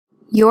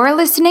You're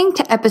listening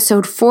to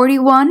episode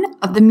 41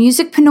 of the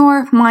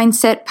Musicpreneur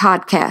Mindset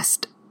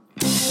Podcast.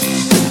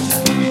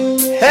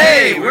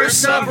 Hey, we're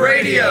Sub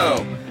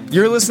Radio.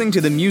 You're listening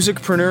to the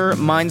Musicpreneur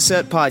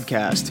Mindset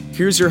Podcast.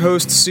 Here's your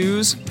host,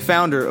 Suze,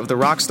 founder of the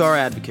Rockstar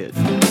Advocate.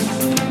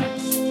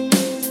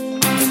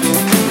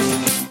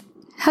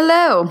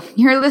 Hello,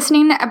 you're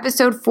listening to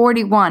episode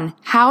 41,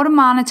 How to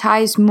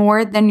Monetize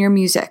More Than Your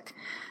Music.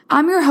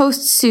 I'm your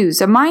host,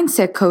 Suze, a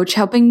mindset coach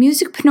helping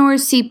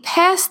musicpreneurs see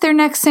past their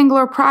next single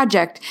or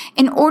project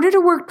in order to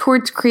work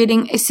towards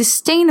creating a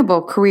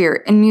sustainable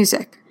career in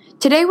music.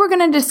 Today, we're going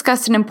to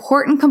discuss an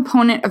important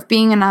component of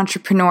being an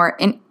entrepreneur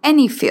in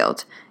any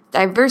field,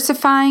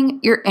 diversifying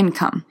your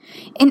income.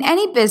 In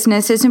any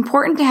business, it's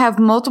important to have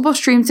multiple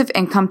streams of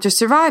income to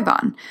survive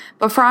on,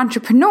 but for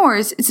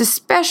entrepreneurs, it's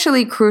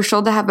especially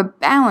crucial to have a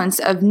balance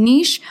of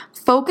niche,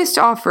 focused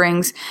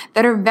offerings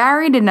that are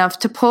varied enough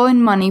to pull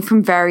in money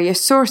from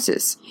various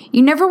sources.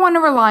 You never want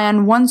to rely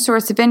on one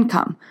source of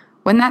income.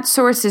 When that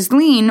source is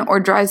lean or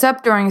dries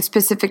up during a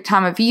specific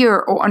time of year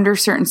or under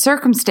certain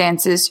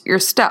circumstances, you're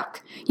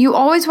stuck. You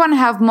always want to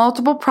have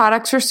multiple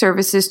products or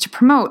services to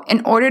promote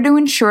in order to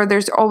ensure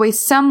there's always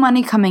some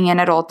money coming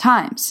in at all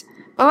times.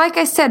 But like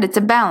I said, it's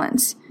a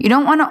balance. You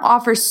don't want to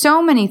offer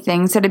so many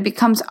things that it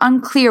becomes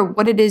unclear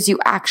what it is you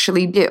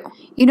actually do.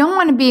 You don't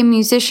want to be a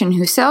musician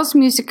who sells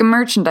music and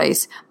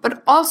merchandise,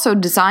 but also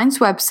designs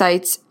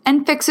websites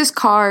and fixes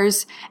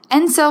cars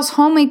and sells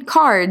homemade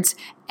cards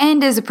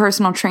and is a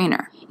personal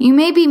trainer. You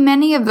may be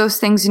many of those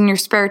things in your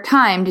spare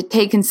time to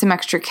take in some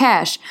extra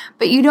cash,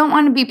 but you don't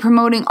want to be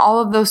promoting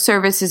all of those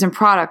services and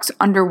products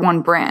under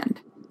one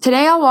brand.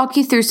 Today, I'll walk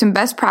you through some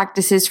best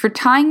practices for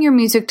tying your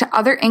music to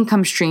other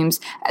income streams,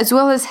 as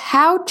well as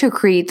how to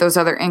create those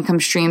other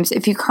income streams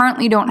if you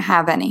currently don't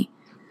have any.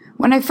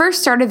 When I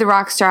first started the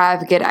Rockstar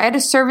Advocate, I had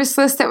a service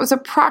list that was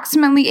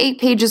approximately 8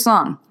 pages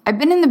long. I've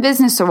been in the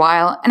business a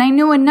while, and I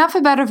knew enough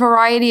about a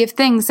variety of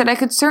things that I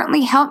could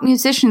certainly help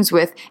musicians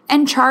with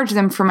and charge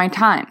them for my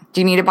time.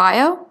 Do you need a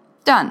bio?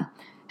 Done.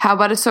 How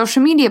about a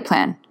social media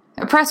plan?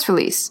 A press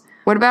release?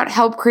 What about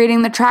help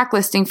creating the track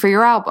listing for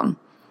your album?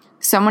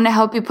 Someone to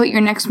help you put your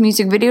next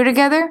music video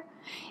together?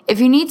 If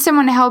you need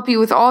someone to help you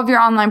with all of your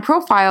online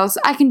profiles,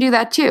 I can do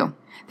that too.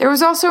 There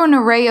was also an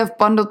array of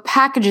bundled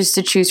packages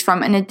to choose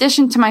from in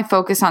addition to my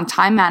focus on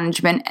time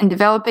management and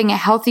developing a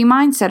healthy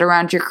mindset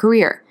around your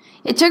career.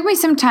 It took me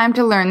some time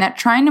to learn that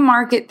trying to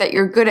market that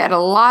you're good at a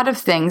lot of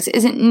things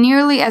isn't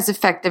nearly as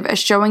effective as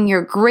showing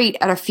you're great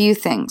at a few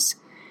things.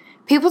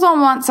 People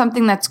don't want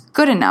something that's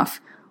good enough.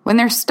 When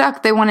they're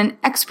stuck, they want an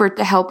expert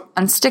to help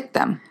unstick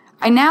them.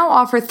 I now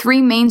offer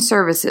 3 main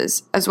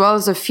services, as well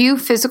as a few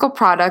physical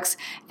products,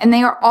 and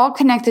they are all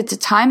connected to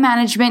time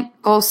management,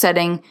 goal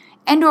setting,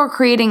 and/or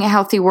creating a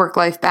healthy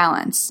work-life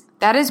balance.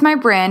 That is my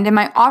brand, and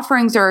my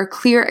offerings are a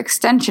clear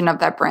extension of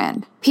that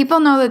brand. People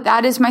know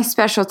that is my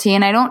specialty,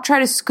 and I don't try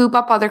to scoop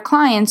up other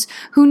clients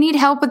who need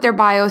help with their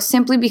bios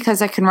simply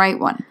because I can write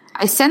one.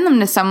 I send them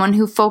to someone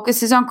who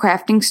focuses on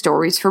crafting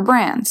stories for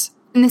brands.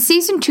 In the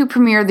Season 2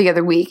 premiere the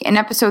other week, in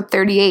episode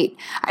 38,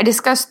 I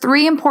discussed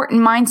 3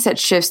 important mindset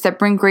shifts that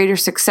bring greater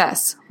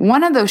success.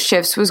 One of those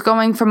shifts was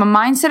going from a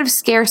mindset of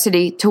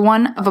scarcity to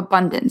one of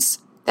abundance.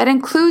 That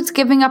includes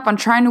giving up on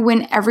trying to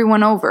win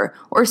everyone over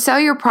or sell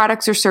your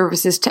products or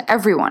services to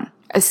everyone.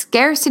 A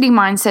scarcity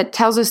mindset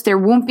tells us there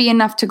won't be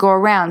enough to go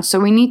around, so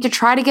we need to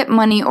try to get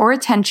money or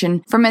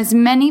attention from as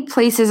many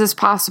places as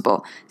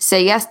possible,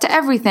 say yes to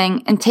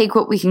everything, and take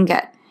what we can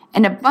get.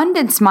 An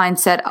abundance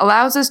mindset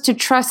allows us to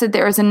trust that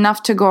there is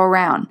enough to go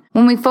around.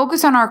 When we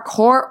focus on our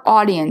core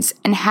audience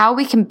and how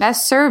we can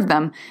best serve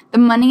them, the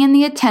money and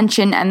the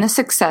attention and the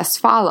success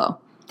follow.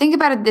 Think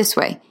about it this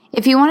way.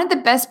 If you wanted the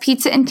best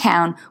pizza in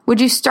town, would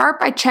you start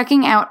by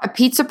checking out a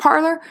pizza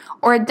parlor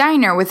or a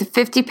diner with a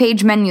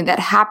 50-page menu that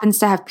happens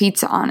to have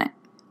pizza on it?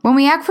 When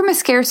we act from a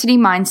scarcity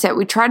mindset,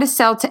 we try to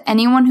sell to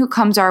anyone who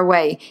comes our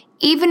way,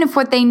 even if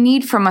what they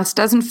need from us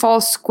doesn't fall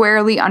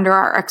squarely under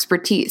our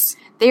expertise.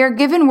 They are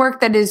given work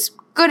that is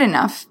good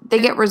enough, they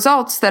get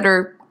results that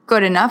are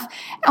good enough,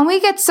 and we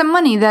get some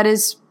money that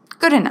is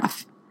good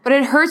enough. But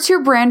it hurts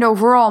your brand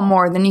overall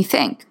more than you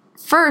think.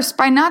 First,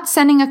 by not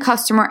sending a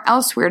customer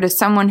elsewhere to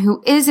someone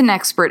who is an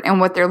expert in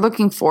what they're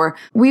looking for,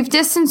 we've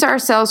distanced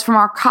ourselves from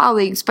our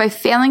colleagues by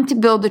failing to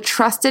build a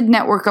trusted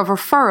network of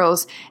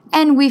referrals,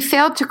 and we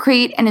failed to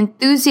create an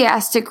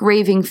enthusiastic,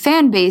 raving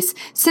fan base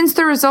since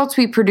the results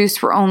we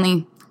produced were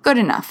only good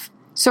enough.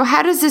 So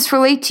how does this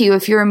relate to you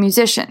if you're a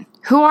musician?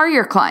 Who are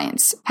your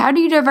clients? How do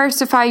you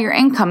diversify your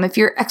income if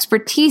your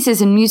expertise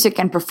is in music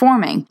and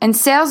performing, and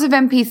sales of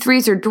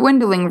MP3s are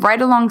dwindling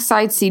right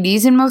alongside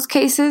CDs in most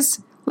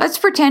cases? Let's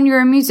pretend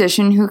you're a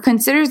musician who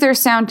considers their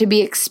sound to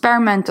be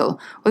experimental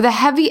with a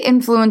heavy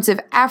influence of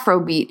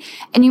Afrobeat,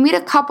 and you meet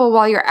a couple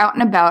while you're out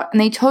and about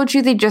and they told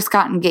you they just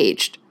got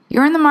engaged.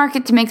 You're in the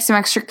market to make some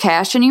extra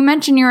cash and you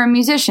mention you're a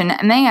musician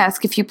and they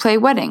ask if you play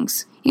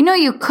weddings. You know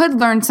you could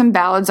learn some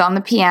ballads on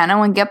the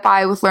piano and get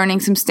by with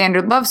learning some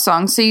standard love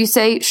songs, so you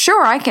say,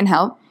 sure, I can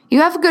help. You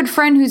have a good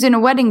friend who's in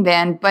a wedding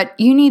band, but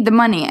you need the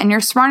money and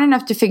you're smart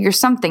enough to figure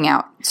something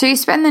out. So you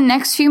spend the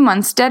next few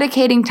months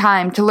dedicating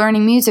time to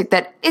learning music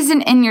that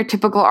isn't in your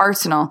typical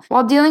arsenal,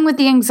 while dealing with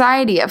the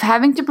anxiety of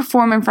having to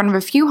perform in front of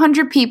a few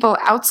hundred people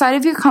outside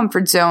of your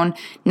comfort zone,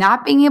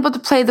 not being able to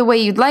play the way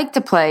you'd like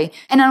to play,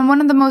 and on one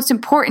of the most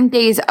important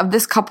days of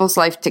this couple's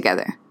life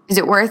together. Is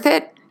it worth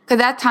it? Could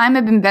that time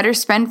have been better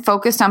spent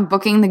focused on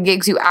booking the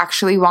gigs you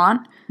actually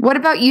want? What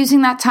about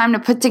using that time to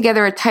put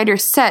together a tighter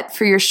set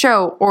for your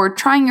show or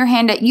trying your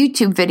hand at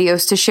YouTube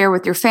videos to share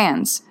with your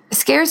fans? A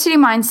scarcity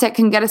mindset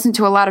can get us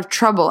into a lot of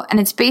trouble, and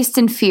it's based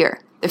in fear.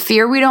 The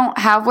fear we don't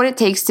have what it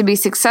takes to be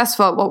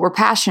successful at what we're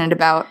passionate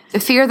about, the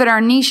fear that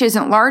our niche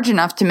isn't large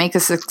enough to make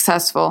us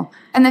successful,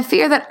 and the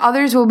fear that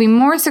others will be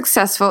more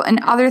successful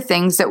in other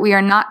things that we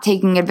are not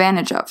taking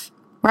advantage of.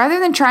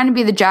 Rather than trying to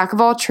be the jack of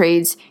all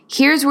trades,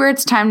 here's where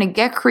it's time to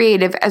get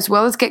creative as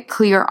well as get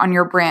clear on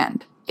your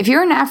brand. If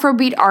you're an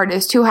Afrobeat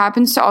artist who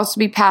happens to also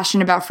be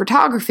passionate about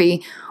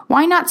photography,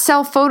 why not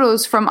sell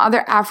photos from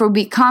other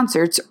Afrobeat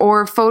concerts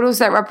or photos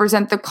that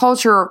represent the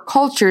culture or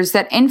cultures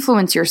that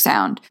influence your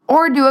sound?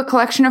 Or do a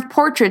collection of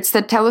portraits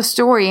that tell a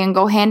story and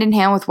go hand in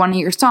hand with one of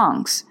your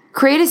songs?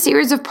 Create a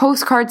series of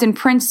postcards and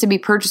prints to be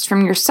purchased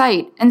from your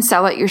site and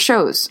sell at your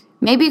shows.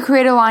 Maybe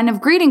create a line of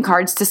greeting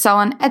cards to sell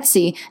on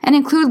Etsy and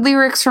include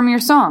lyrics from your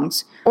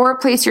songs. Or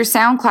place your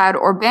SoundCloud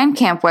or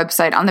Bandcamp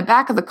website on the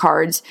back of the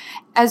cards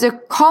as a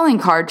calling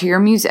card to your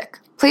music.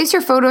 Place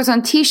your photos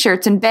on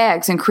t-shirts and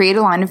bags and create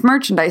a line of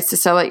merchandise to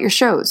sell at your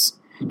shows.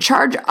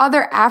 Charge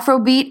other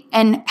Afrobeat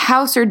and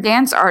house or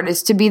dance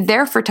artists to be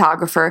their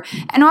photographer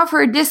and offer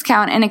a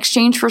discount in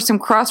exchange for some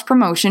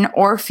cross-promotion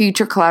or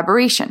future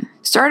collaboration.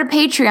 Start a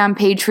Patreon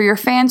page for your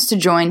fans to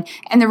join,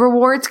 and the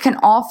rewards can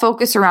all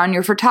focus around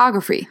your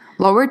photography.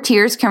 Lower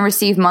tiers can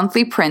receive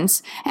monthly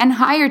prints, and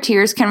higher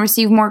tiers can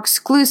receive more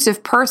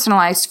exclusive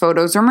personalized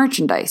photos or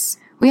merchandise.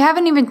 We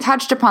haven't even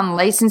touched upon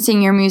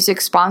licensing your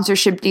music,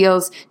 sponsorship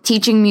deals,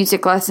 teaching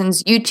music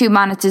lessons, YouTube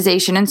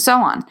monetization, and so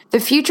on. The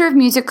Future of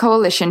Music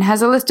Coalition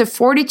has a list of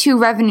 42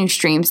 revenue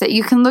streams that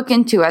you can look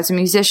into as a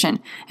musician,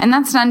 and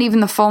that's not even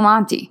the full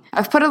Monty.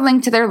 I've put a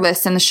link to their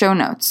list in the show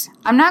notes.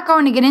 I'm not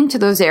going to get into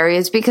those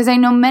areas because I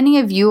know many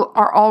of you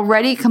are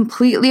already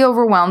completely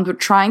overwhelmed with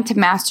trying to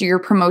master your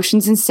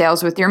promotions and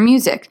sales with your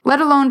music,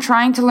 let alone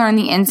trying to learn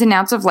the ins and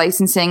outs of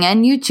licensing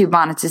and YouTube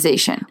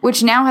monetization,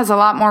 which now has a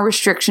lot more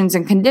restrictions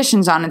and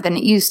conditions on it than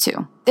it used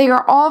to. They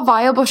are all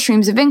viable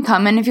streams of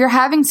income, and if you're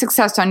having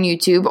success on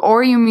YouTube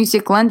or your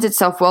music lends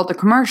itself well to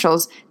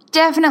commercials,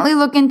 definitely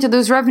look into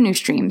those revenue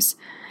streams.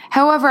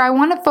 However, I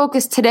want to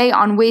focus today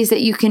on ways that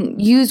you can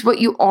use what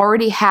you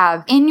already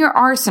have in your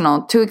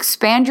arsenal to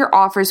expand your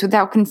offers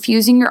without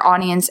confusing your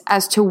audience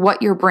as to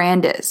what your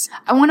brand is.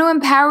 I want to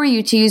empower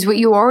you to use what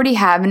you already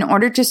have in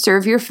order to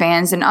serve your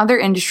fans and other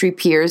industry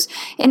peers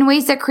in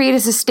ways that create a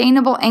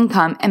sustainable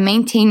income and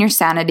maintain your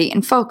sanity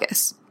and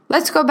focus.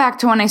 Let's go back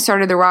to when I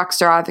started the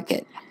Rockstar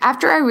Advocate.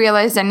 After I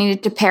realized I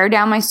needed to pare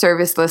down my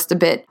service list a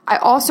bit, I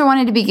also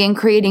wanted to begin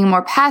creating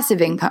more passive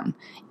income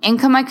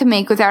I could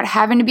make without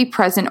having to be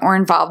present or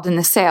involved in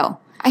the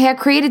sale. I had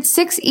created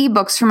 6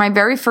 ebooks for my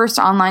very first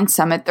online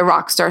summit, the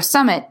Rockstar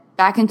Summit,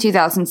 back in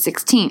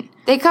 2016.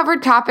 They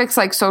covered topics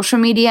like social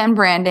media and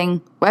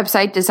branding,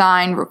 website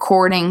design,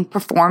 recording,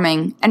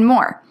 performing, and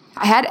more.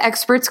 I had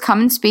experts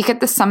come and speak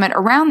at the summit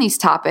around these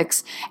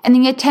topics, and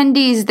the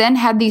attendees then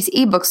had these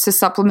ebooks to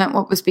supplement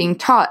what was being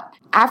taught.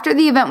 After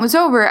the event was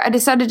over, I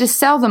decided to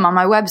sell them on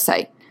my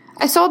website.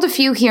 I sold a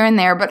few here and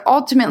there, but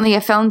ultimately I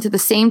fell into the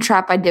same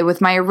trap I did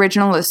with my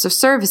original list of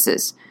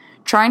services,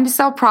 trying to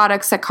sell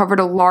products that covered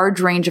a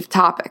large range of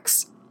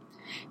topics.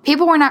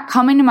 People were not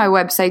coming to my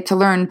website to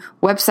learn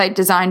website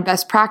design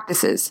best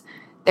practices.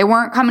 They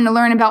weren't coming to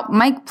learn about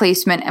mic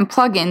placement and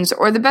plugins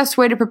or the best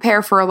way to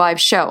prepare for a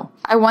live show.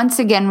 I once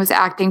again was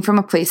acting from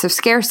a place of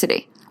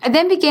scarcity. I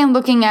then began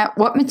looking at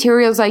what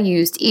materials I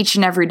used each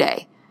and every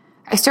day.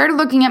 I started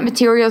looking at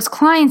materials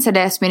clients had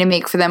asked me to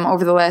make for them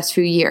over the last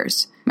few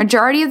years.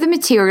 Majority of the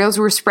materials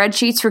were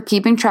spreadsheets for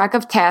keeping track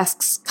of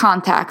tasks,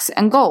 contacts,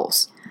 and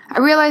goals. I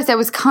realized I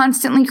was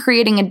constantly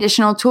creating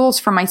additional tools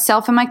for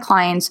myself and my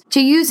clients to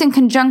use in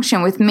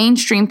conjunction with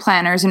mainstream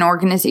planners and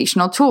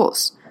organizational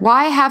tools.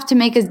 Why have to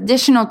make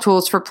additional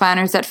tools for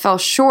planners that fell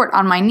short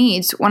on my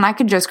needs when I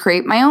could just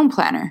create my own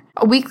planner?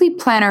 A weekly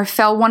planner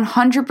fell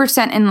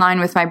 100% in line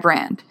with my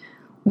brand.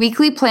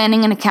 Weekly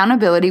planning and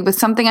accountability was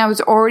something I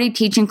was already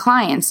teaching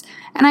clients,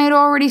 and I had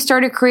already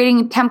started creating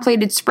a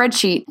templated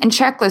spreadsheet and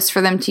checklists for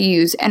them to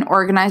use and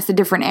organize the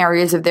different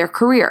areas of their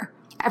career.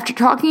 After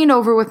talking it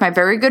over with my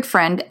very good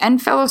friend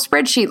and fellow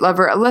spreadsheet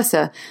lover,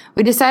 Alyssa,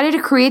 we decided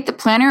to create the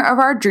planner of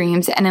our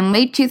dreams, and in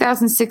late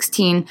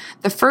 2016,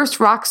 the first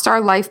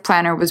Rockstar Life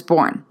Planner was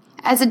born.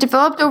 As it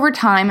developed over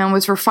time and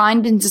was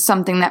refined into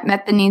something that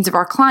met the needs of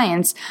our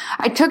clients,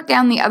 I took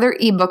down the other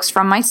ebooks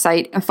from my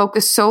site and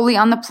focused solely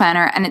on the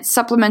planner and its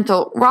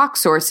supplemental rock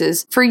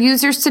sources for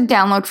users to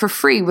download for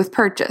free with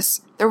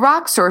purchase. The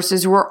rock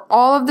sources were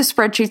all of the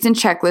spreadsheets and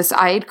checklists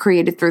I had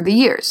created through the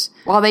years.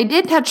 While they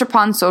did touch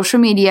upon social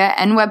media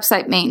and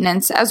website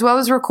maintenance, as well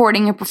as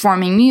recording and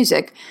performing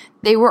music,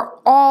 They were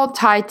all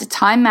tied to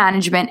time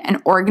management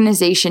and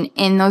organization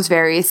in those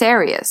various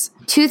areas.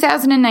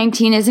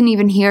 2019 isn't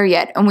even here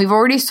yet, and we've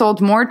already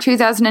sold more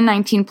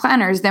 2019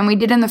 planners than we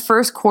did in the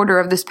first quarter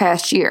of this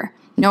past year.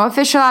 No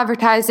official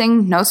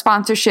advertising, no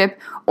sponsorship,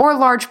 or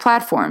large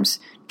platforms.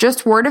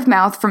 Just word of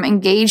mouth from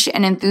engaged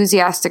and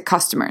enthusiastic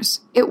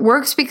customers. It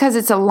works because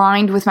it's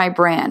aligned with my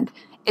brand.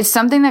 It's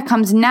something that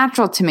comes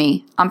natural to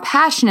me, I'm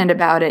passionate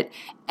about it,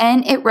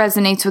 and it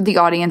resonates with the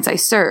audience I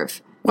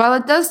serve. While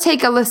it does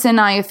take Alyssa and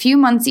I a few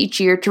months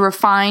each year to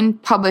refine,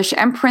 publish,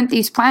 and print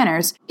these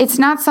planners, it's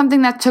not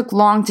something that took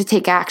long to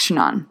take action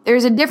on.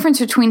 There's a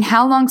difference between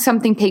how long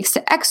something takes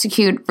to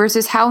execute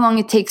versus how long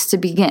it takes to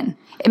begin.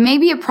 It may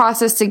be a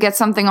process to get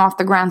something off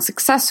the ground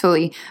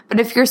successfully, but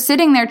if you're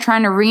sitting there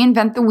trying to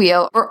reinvent the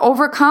wheel or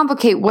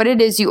overcomplicate what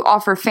it is you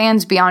offer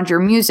fans beyond your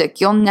music,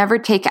 you'll never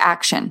take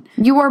action.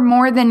 You are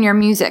more than your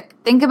music.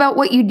 Think about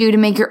what you do to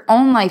make your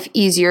own life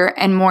easier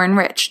and more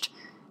enriched.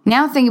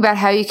 Now think about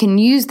how you can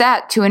use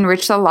that to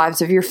enrich the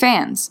lives of your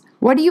fans.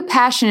 What are you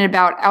passionate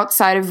about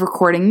outside of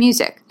recording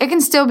music? It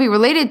can still be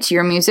related to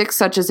your music,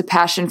 such as a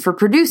passion for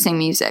producing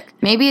music.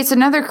 Maybe it's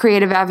another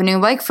creative avenue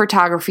like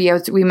photography,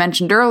 as we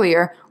mentioned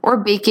earlier, or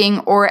baking,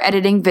 or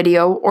editing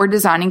video, or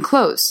designing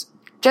clothes.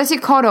 Jessie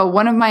Cotto,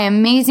 one of my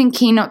amazing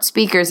keynote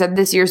speakers at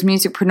this year's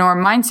Musicpreneur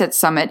Mindset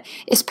Summit,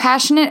 is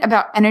passionate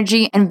about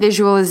energy and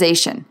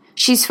visualization.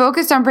 She's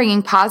focused on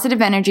bringing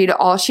positive energy to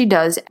all she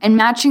does and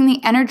matching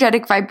the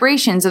energetic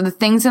vibrations of the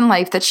things in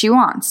life that she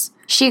wants.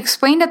 She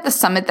explained at the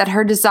summit that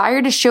her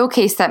desire to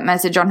showcase that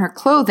message on her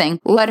clothing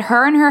led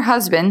her and her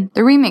husband,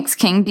 the remix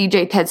king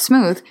DJ Ted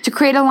Smooth, to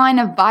create a line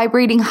of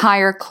vibrating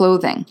higher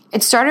clothing.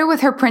 It started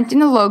with her printing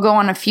the logo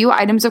on a few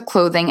items of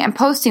clothing and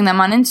posting them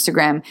on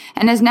Instagram,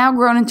 and has now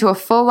grown into a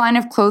full line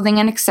of clothing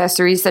and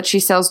accessories that she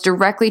sells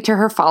directly to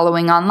her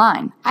following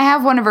online. I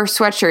have one of her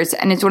sweatshirts,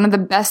 and it's one of the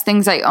best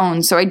things I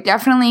own, so I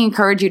definitely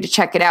encourage you to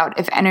check it out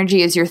if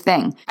energy is your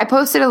thing. I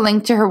posted a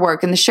link to her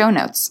work in the show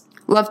notes.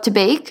 Love to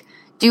bake?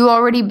 Do you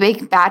already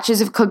bake batches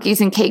of cookies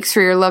and cakes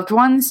for your loved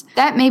ones?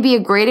 That may be a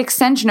great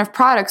extension of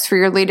products for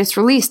your latest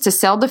release to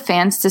sell to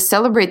fans to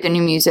celebrate the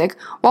new music,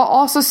 while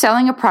also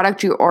selling a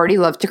product you already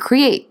love to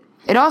create.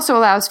 It also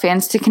allows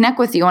fans to connect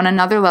with you on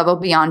another level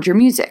beyond your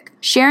music.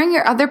 Sharing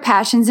your other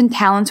passions and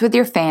talents with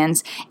your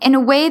fans in a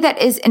way that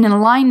is in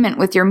alignment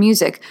with your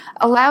music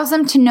allows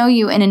them to know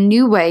you in a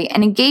new way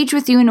and engage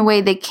with you in a way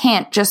they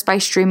can't just by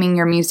streaming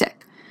your music.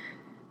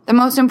 The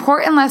most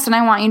important lesson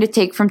I want you to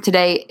take from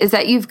today is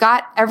that you've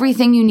got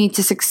everything you need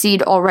to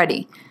succeed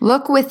already.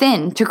 Look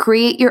within to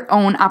create your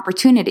own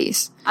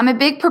opportunities. I'm a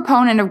big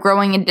proponent of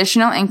growing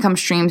additional income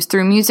streams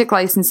through music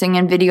licensing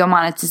and video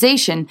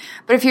monetization,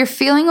 but if you're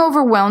feeling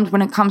overwhelmed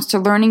when it comes to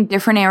learning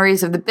different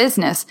areas of the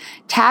business,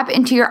 tap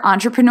into your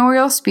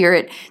entrepreneurial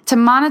spirit to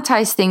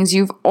monetize things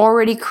you've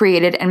already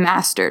created and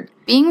mastered.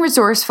 Being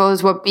resourceful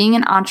is what being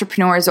an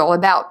entrepreneur is all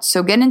about,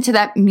 so get into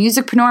that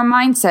musicpreneur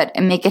mindset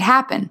and make it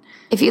happen.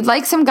 If you'd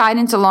like some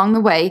guidance along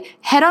the way,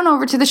 head on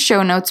over to the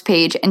show notes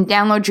page and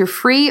download your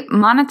free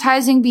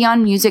Monetizing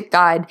Beyond Music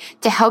guide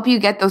to help you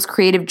get those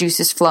creative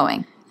juices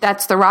flowing.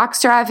 That's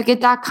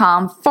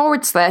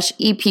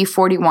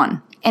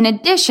therockstaradvocate.com/EP41. In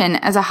addition,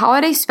 as a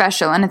holiday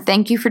special and a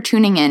thank you for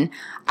tuning in,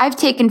 I've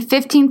taken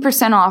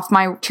 15% off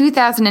my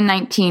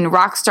 2019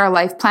 Rockstar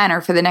Life Planner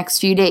for the next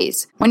few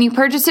days. When you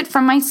purchase it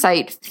from my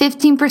site,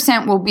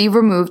 15% will be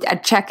removed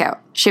at checkout.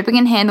 Shipping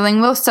and handling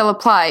will still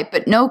apply,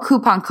 but no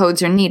coupon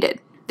codes are needed.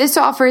 This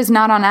offer is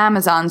not on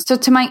Amazon, so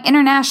to my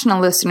international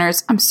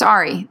listeners, I'm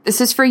sorry.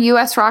 This is for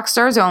US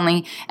Rockstars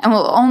only and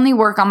will only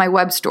work on my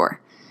web store.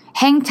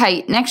 Hang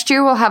tight, next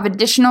year we'll have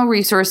additional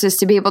resources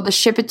to be able to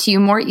ship it to you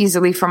more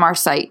easily from our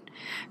site.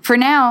 For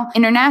now,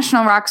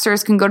 international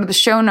rockstars can go to the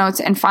show notes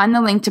and find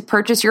the link to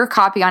purchase your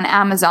copy on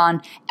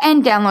Amazon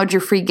and download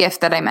your free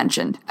gift that I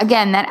mentioned.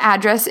 Again, that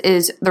address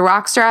is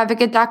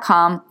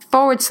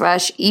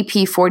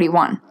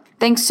therockstaradvocate.com/EP41.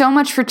 Thanks so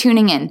much for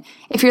tuning in.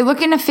 If you're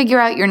looking to figure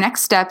out your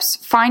next steps,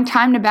 find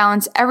time to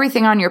balance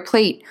everything on your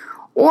plate,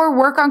 or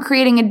work on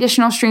creating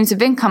additional streams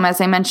of income as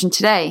I mentioned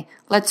today,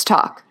 let's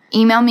talk.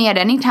 Email me at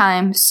any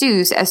time,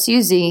 Suze,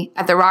 S-U-Z,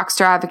 at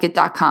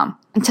therockstaradvocate.com.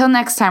 Until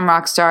next time,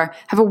 Rockstar,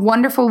 have a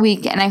wonderful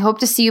week, and I hope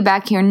to see you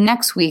back here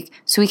next week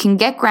so we can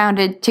get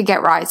grounded to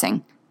get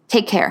rising.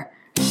 Take care.